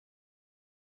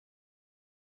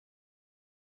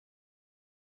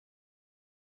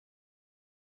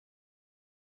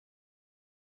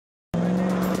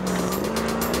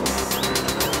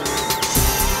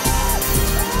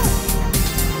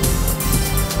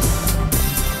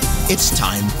It's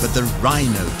time for the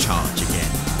Rhino Charge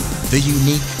again. The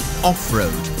unique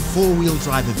off-road four-wheel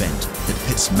drive event that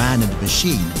pits man and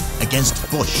machine against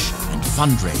bush and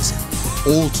fundraising,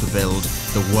 all to build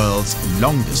the world's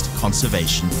longest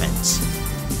conservation fence.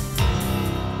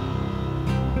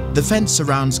 The fence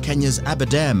surrounds Kenya's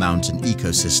Aberdare Mountain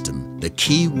ecosystem, the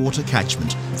key water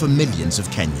catchment for millions of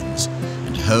Kenyans,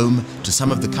 and home to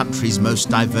some of the country's most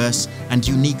diverse and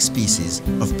unique species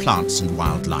of plants and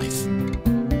wildlife.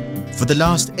 For the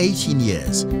last 18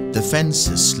 years, the fence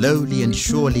has slowly and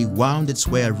surely wound its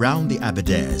way around the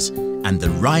Aberdares, and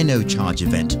the Rhino Charge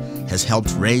event has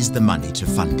helped raise the money to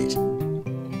fund it.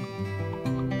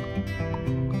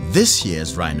 This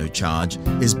year's Rhino Charge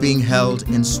is being held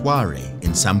in Sware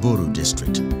in Samburu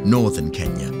district, northern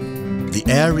Kenya. The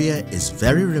area is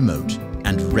very remote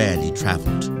and rarely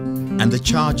travelled, and the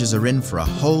chargers are in for a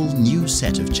whole new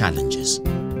set of challenges.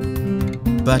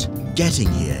 But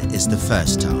getting here is the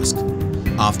first task.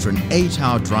 After an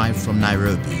 8-hour drive from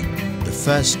Nairobi, the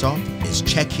first stop is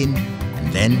check-in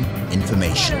and then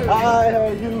information. Hi, how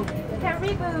are you?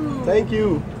 Karibu. Thank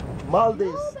you.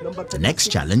 Maldives, number 36. The next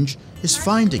challenge is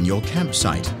finding your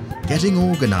campsite, getting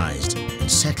organised and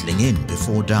settling in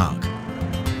before dark.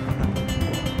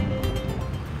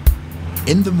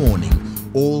 In the morning,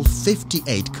 all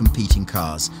 58 competing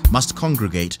cars must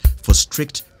congregate for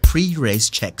strict pre-race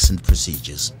checks and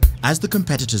procedures. As the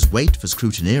competitors wait for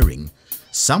scrutineering,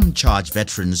 some charge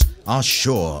veterans are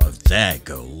sure of their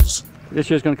goals. This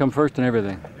year's going to come first in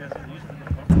everything.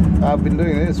 I've been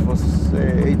doing this for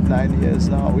 8-9 years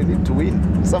now. We need to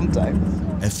win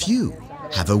sometimes. A few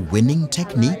have a winning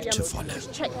technique to follow.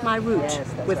 Check my route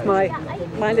with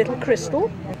my little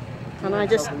crystal, and I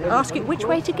just ask it which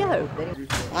way to go.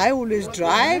 I always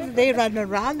drive, they run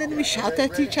around, and we shout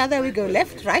at each other. We go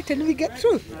left, right, and we get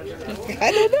through.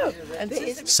 I don't know.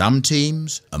 Some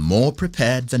teams are more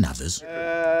prepared than others.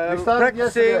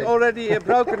 Practicing already a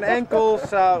broken ankle,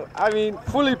 so I mean,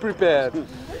 fully prepared.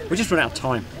 We just run out of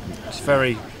time. It's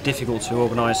very difficult to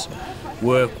organise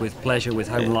work with pleasure, with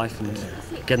home life, and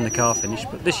getting the car finished.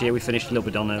 But this year we finished a little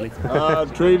bit on early.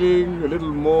 Training a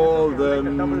little more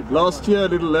than last year, a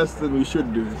little less than we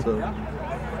should do. So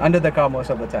Under the car most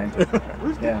of the time.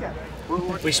 Yeah.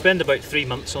 We spend about 3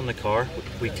 months on the car.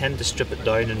 We tend to strip it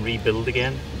down and rebuild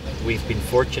again. We've been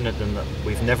fortunate in that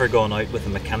we've never gone out with a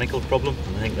mechanical problem,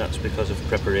 and I think that's because of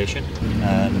preparation.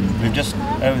 We've just,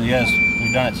 over the years,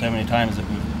 we've done it so many times that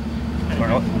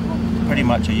we're pretty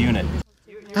much a unit.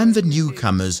 And the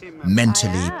newcomers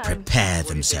mentally prepare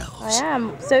themselves. I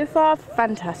am. So far,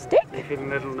 fantastic. A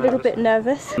little bit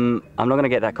nervous. I'm not going to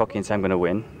get that cocky and say I'm going to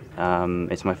win.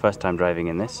 It's my first time driving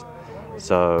in this,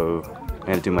 so I'm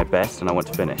going to do my best and I want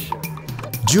to finish.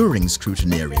 During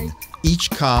scrutineering, each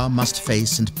car must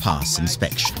face and pass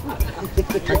inspection.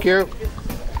 Thank you.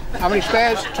 How many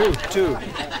spares? Two.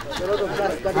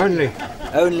 Only?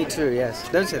 Only 2, yes.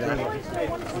 Don't say that.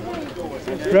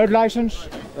 Road license?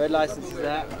 Road license is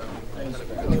that.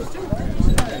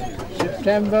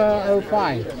 September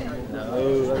 05.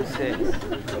 No, 06.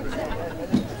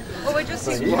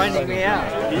 He's finding me out.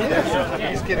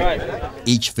 He's kidding.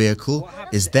 Each vehicle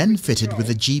is then fitted with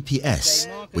a GPS,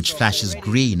 which flashes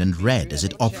green and red as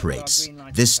it operates.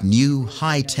 This new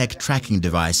high-tech tracking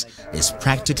device is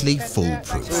practically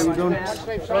foolproof.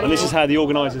 And this is how the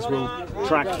organisers will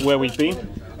track where we've been.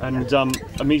 And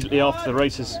immediately after the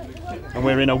races, and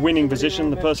we're in a winning position,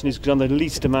 the person who's done the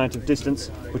least amount of distance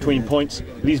between points,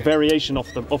 least variation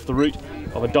off the route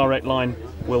of a direct line,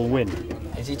 will win.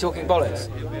 Is he talking bollocks?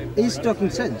 He's talking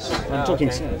sense. I'm talking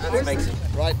sense.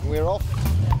 Right, we're off.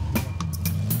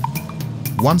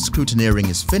 Once scrutineering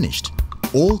is finished,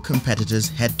 all competitors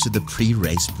head to the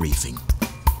pre-race briefing.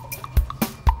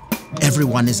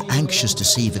 Everyone is anxious to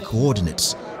see the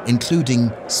coordinates,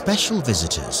 including special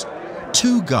visitors,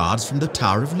 2 guards from the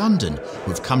Tower of London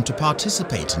who've come to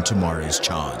participate in tomorrow's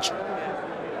charge.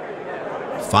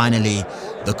 Finally,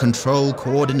 the control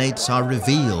coordinates are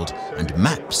revealed and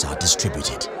maps are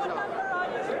distributed.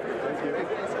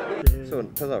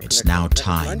 It's now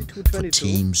time for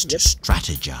teams to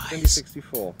strategize.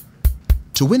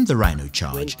 To win the Rhino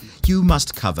Charge, you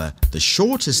must cover the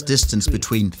shortest distance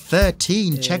between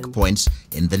 13 checkpoints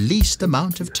in the least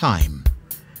amount of time.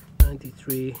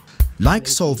 Like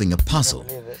solving a puzzle,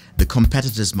 the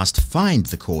competitors must find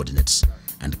the coordinates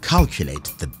and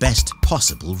calculate the best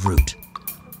possible route.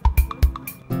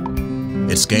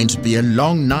 It's going to be a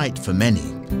long night for many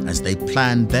as they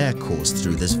plan their course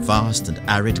through this vast and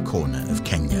arid corner of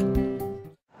Kenya.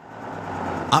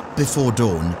 Up before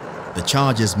dawn, the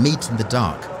chargers meet in the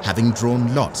dark, having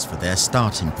drawn lots for their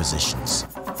starting positions.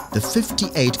 The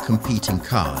 58 competing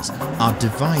cars are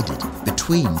divided between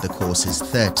between the course's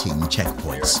 13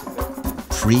 checkpoints.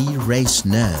 Pre-race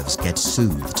nerves get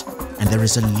soothed, and there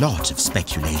is a lot of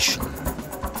speculation.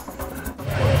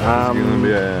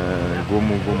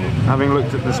 Having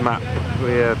looked at this map,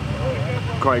 we're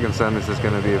quite concerned this is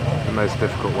going to be the most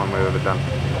difficult one we've ever done.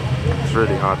 It's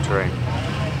really hard terrain.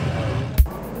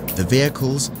 The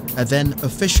vehicles are then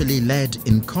officially led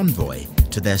in convoy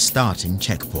to their starting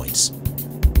checkpoints.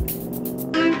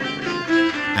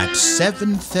 At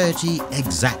 7:30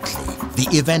 exactly, the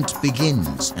event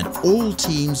begins and all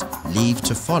teams leave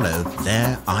to follow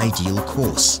their ideal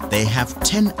course. They have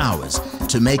 10 hours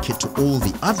to make it to all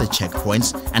the other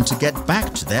checkpoints and to get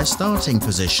back to their starting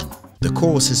position. The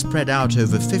course is spread out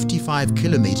over 55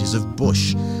 kilometers of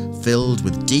bush, filled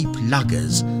with deep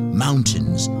luggers,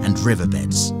 mountains and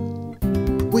riverbeds,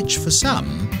 which for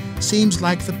some seems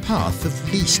like the path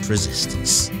of least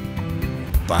resistance.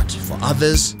 But for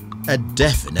others, a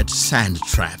definite sand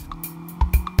trap.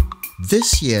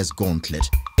 This year's gauntlet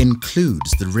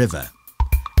includes the river,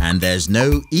 and there's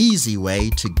no easy way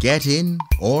to get in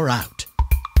or out.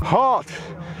 Hot!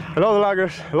 A lot of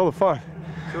laggers, a lot of fun.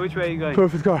 So which way are you going?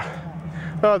 Perfect car.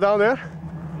 Down there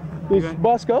is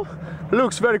Bosco.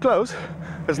 Looks very close.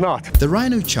 It's not. The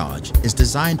Rhino Charge is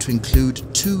designed to include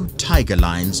 2 tiger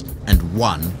lines and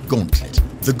 1 gauntlet.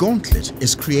 The gauntlet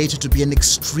is created to be an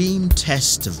extreme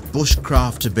test of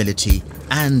bushcraft ability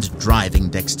and driving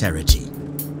dexterity.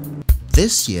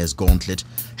 This year's gauntlet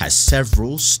has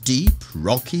several steep,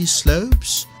 rocky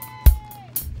slopes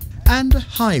and a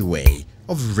highway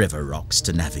of river rocks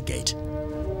to navigate.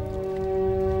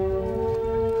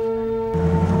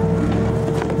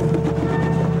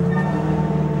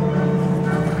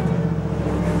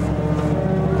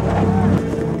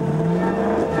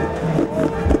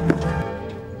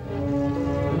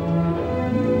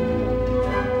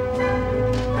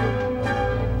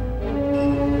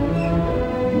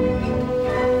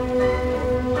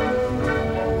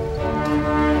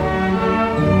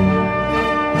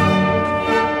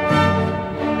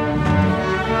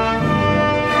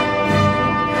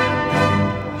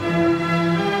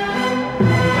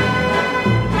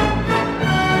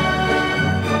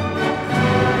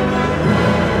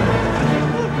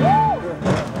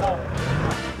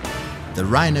 The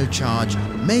Rhino Charge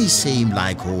may seem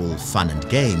like all fun and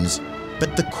games,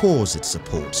 but the cause it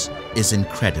supports is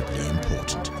incredibly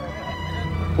important.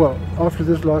 Well, after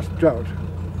this last drought,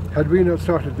 had we not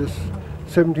started this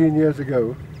 17 years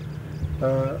ago,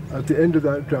 at the end of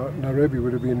that drought, Nairobi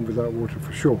would have been without water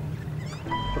for sure.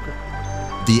 Okay.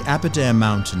 The Aberdare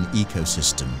Mountain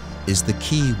ecosystem is the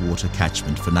key water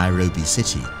catchment for Nairobi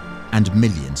city and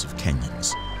millions of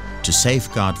Kenyans. To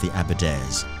safeguard the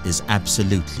Aberdares is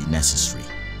absolutely necessary,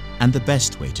 and the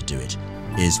best way to do it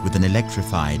is with an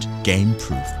electrified,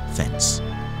 game-proof fence.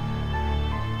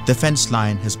 The fence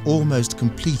line has almost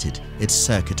completed its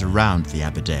circuit around the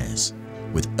Aberdares,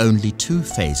 with only 2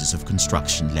 phases of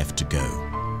construction left to go.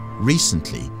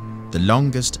 Recently, the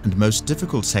longest and most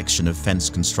difficult section of fence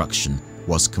construction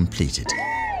was completed.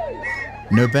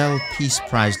 Nobel Peace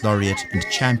Prize laureate and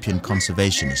champion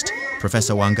conservationist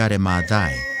Professor Wangari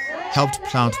Maathai helped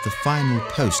plant the final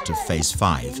post of Phase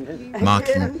 5,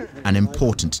 marking an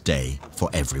important day for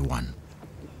everyone.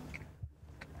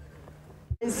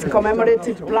 This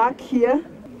commemorative plaque here.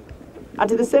 At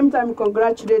the same time,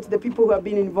 congratulate the people who have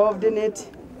been involved in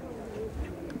it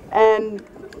and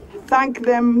thank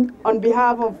them on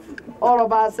behalf of all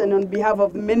of us and on behalf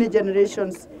of the many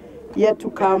generations yet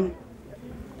to come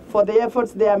for the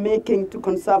efforts they are making to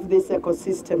conserve this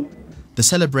ecosystem. The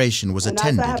celebration was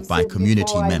attended by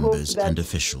community members and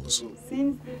officials.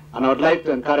 And I would like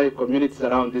to encourage communities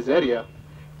around this area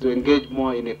to engage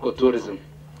more in ecotourism.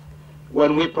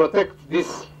 When we protect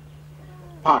this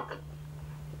park,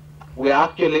 we are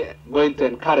actually going to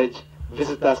encourage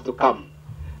visitors to come.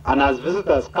 And as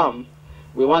visitors come,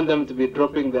 we want them to be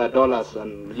dropping their dollars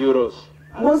and euros.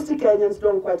 Most Kenyans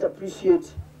don't quite appreciate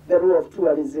the role of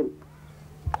tourism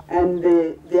and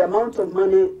the amount of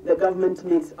money the government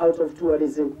makes out of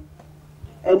tourism.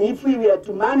 And if we were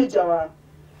to manage our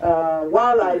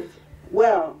wildlife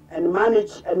well and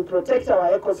manage and protect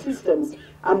our ecosystems,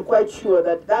 I'm quite sure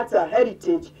that that's a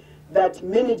heritage that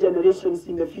many generations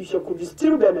in the future could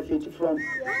still benefit from.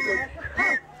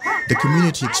 The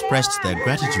community expressed their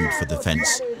gratitude for the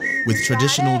fence with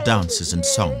traditional dances and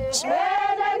songs.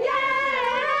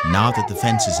 Now that the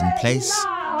fence is in place,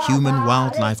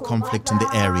 human-wildlife conflict in the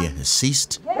area has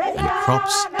ceased and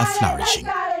crops are flourishing.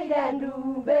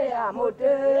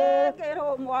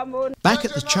 Back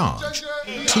at the charge,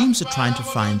 teams are trying to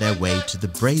find their way to the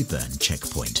Braeburn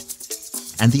checkpoint.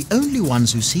 And the only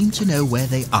ones who seem to know where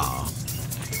they are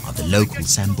the local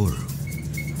Samburu.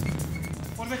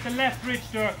 at the left ridge,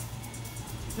 Dirk.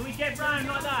 Can we get round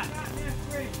like that?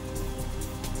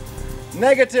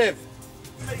 Negative.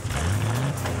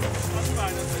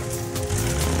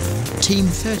 Team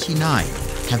 39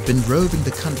 have been roving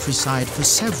the countryside for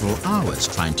several hours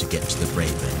trying to get to the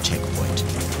Braeburn checkpoint.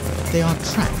 They are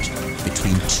trapped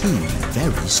between two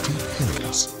very steep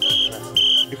hills.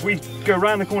 If we go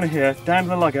round the corner here, down to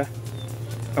the lugger,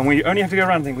 and we only have to go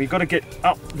around the thing, we've got to get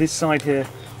up this side here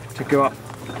to go up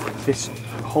this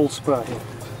whole spur here.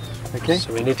 Okay?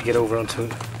 So we need to get over onto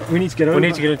it. We need to get over. We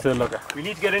need to get into the lugger. We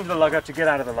need to get into the lugger to get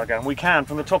out of the lugger, and we can,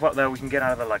 from the top up there, we can get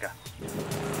out of the lugger.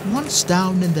 Once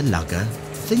down in the lugger,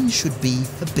 things should be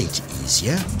a bit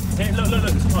easier. Hey, look,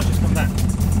 come on, just come back.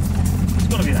 It's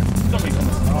got to be that. It's got to be that.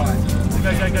 All right. Go.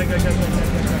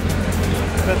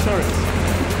 That's all right.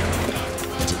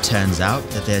 But it turns out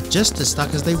that they're just as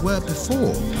stuck as they were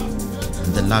before,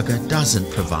 and the lugger doesn't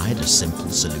provide a simple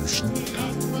solution.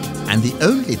 And the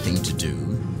only thing to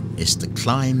do is to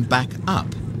climb back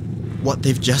up what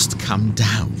they've just come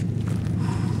down.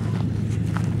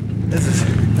 This is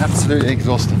absolutely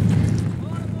exhausting.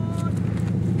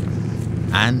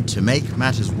 And to make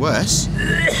matters worse...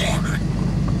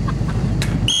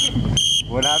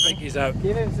 What happened? I think he's out.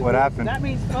 What happened? That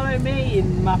means follow me, you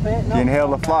muppet. You inhale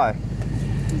the fly.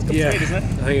 Yeah, straight, isn't it?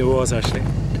 I think it was actually.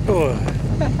 Oh.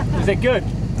 Is it good?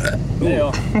 There you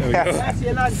are. There we go. That's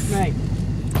your lunch, mate.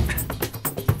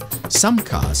 Some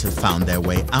cars have found their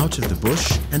way out of the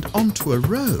bush and onto a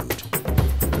road,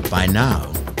 but by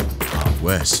now are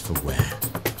worse for wear.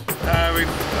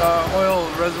 Oil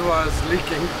reservoirs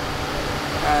leaking,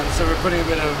 and so we're putting a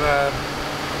bit of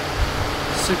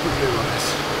super glue on this.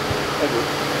 Edward,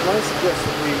 can I suggest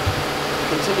that we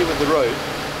continue with the road?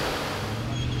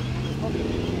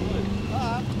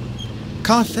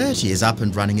 Car 30 is up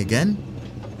and running again,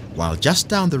 while just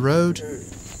down the road,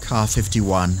 car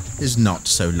 51 is not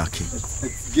so lucky.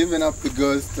 It's given up the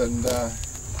ghost, and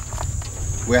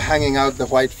we're hanging out the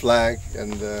white flag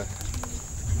and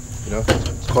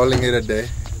calling it a day.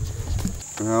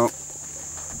 Well,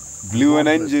 blew an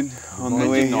engine on the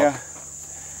way here.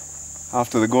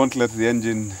 After the gauntlet, the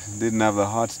engine didn't have the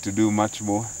heart to do much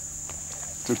more.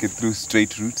 Took it through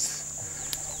straight routes.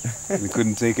 We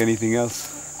couldn't take anything else.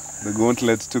 The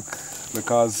gauntlet took the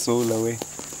car's soul away.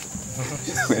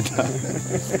 Went down.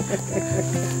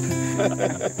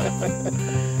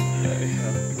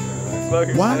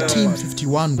 While Team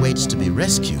 51 waits to be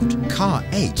rescued, Car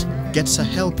 8 gets a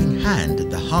helping hand at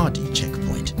the Hardy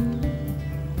checkpoint.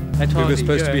 We were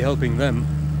supposed to be helping them.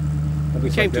 We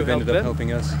came to help ended up them.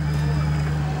 helping us.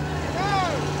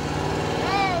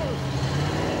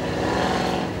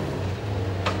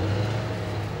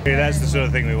 That's the sort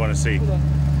of thing we want to see.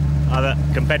 Other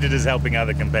competitors helping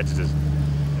other competitors.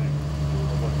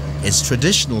 It's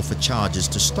traditional for chargers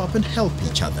to stop and help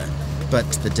each other, but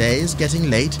the day is getting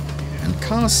late and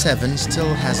Car 7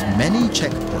 still has many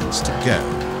checkpoints to go.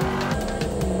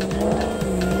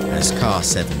 As Car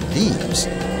 7 leaves,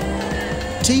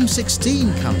 Team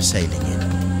 16 comes sailing in.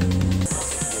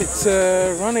 It's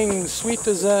running sweet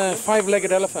as a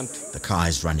five-legged elephant. The car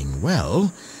is running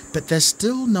well, but they're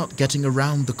still not getting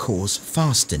around the course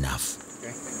fast enough.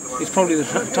 It's probably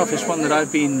the toughest one that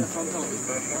I've been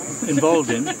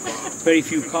involved in. Very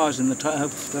few cars in the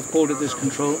have called it this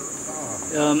control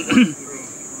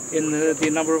in the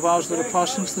number of hours that have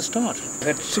passed since the start. We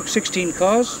had 16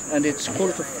 cars, and it's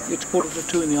quarter to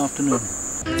 2 in the afternoon.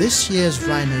 This year's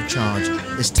Rhino Charge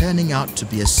is turning out to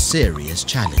be a serious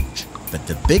challenge. But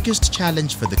the biggest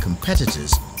challenge for the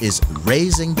competitors is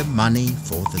raising the money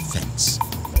for the fence.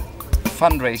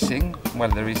 Fundraising, well,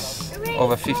 there is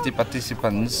over 50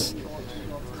 participants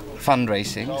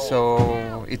fundraising,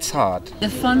 so it's hard. The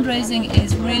fundraising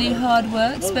is really hard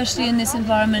work, especially in this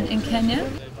environment in Kenya.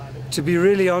 To be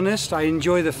really honest, I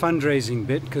enjoy the fundraising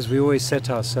bit because we always set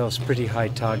ourselves pretty high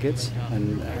targets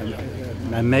and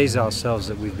amaze ourselves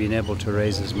that we've been able to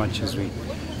raise as much as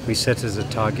we set as a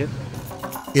target.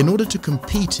 In order to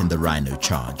compete in the Rhino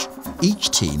Charge, each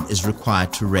team is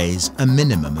required to raise a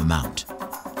minimum amount.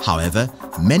 However,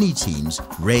 many teams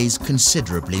raise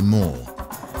considerably more.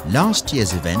 Last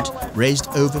year's event raised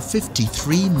over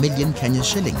 53 million Kenya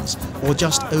shillings, or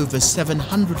just over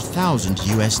 $700,000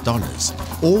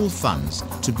 US, all funds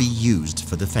to be used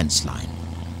for the fence line.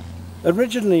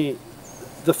 Originally,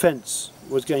 the fence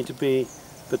was going to be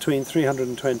between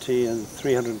 320 and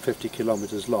 350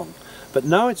 kilometers long. But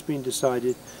now it's been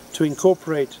decided to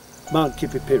incorporate Mount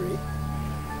Kipipiri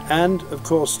and, of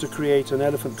course, to create an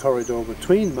elephant corridor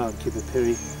between Mount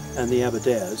Kipipiri and the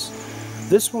Aberdares.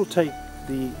 This will take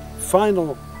the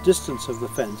final distance of the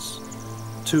fence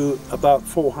to about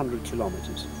 400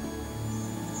 kilometers.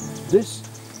 This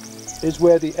is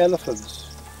where the elephants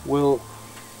will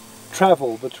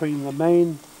travel between the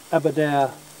main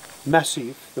Aberdare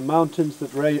Massif, the mountains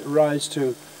that rise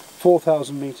to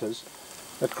 4,000 metres,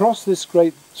 across this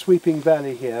great sweeping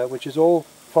valley here, which is all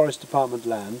Forest Department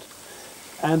land,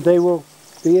 and they will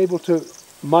be able to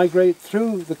migrate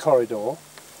through the corridor,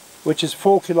 which is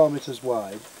 4 kilometres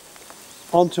wide,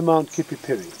 onto Mount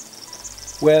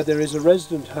Kipipiri, where there is a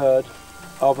resident herd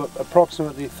of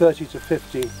approximately 30 to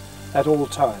 50 at all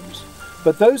times.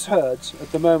 But those herds,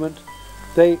 at the moment,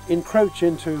 they encroach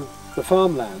into the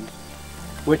farmland,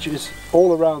 which is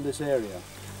all around this area,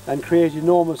 and create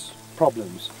enormous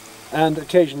problems, and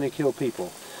occasionally kill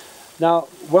people. Now,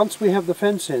 once we have the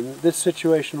fence in, this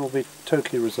situation will be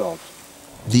totally resolved.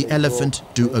 The elephant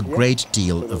do a great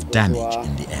deal of damage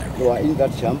in the area. They were in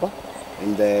that chamber,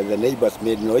 and the neighbors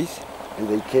made noise, and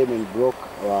they came and broke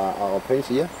our fence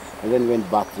here, and then went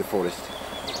back to the forest.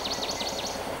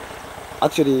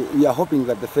 Actually, we are hoping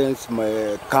that the fence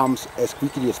comes as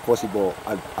quickly as possible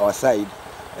at our side.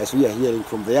 As we are hearing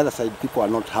from the other side, people are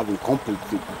not having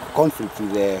conflict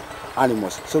with the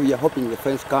animals. So we are hoping the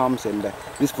fence comes and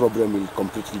this problem will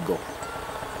completely go.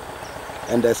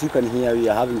 And as you can hear, we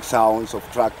are having sounds of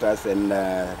tractors and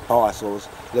power saws.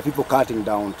 There are people cutting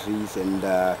down trees, and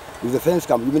if the fence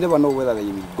comes, you may never know whether they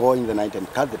will go in the night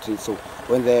and cut the trees. So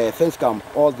when the fence comes,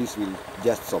 all this will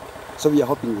just stop. So we are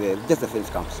hoping just the fence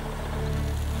comes.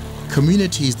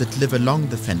 Communities that live along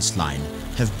the fence line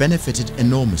have benefited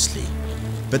enormously,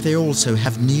 but they also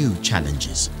have new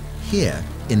challenges. Here,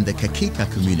 in the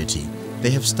Kakika community,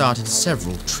 they have started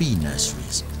several tree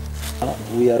nurseries.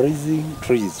 We are raising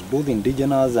trees, both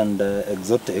indigenous and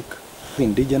exotic.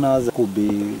 Indigenous could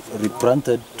be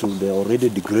replanted to the already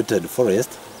degraded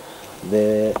forest.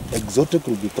 The exotic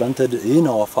will be planted in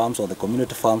our farms or the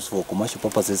community farms for commercial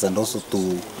purposes, and also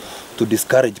to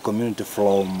discourage community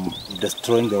from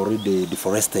destroying the already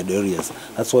deforested areas.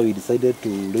 That's why we decided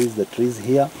to raise the trees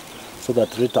here, so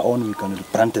that later on we can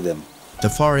replant them. The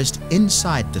forest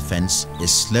inside the fence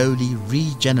is slowly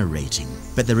regenerating,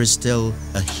 but there is still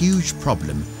a huge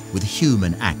problem with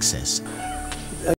human access.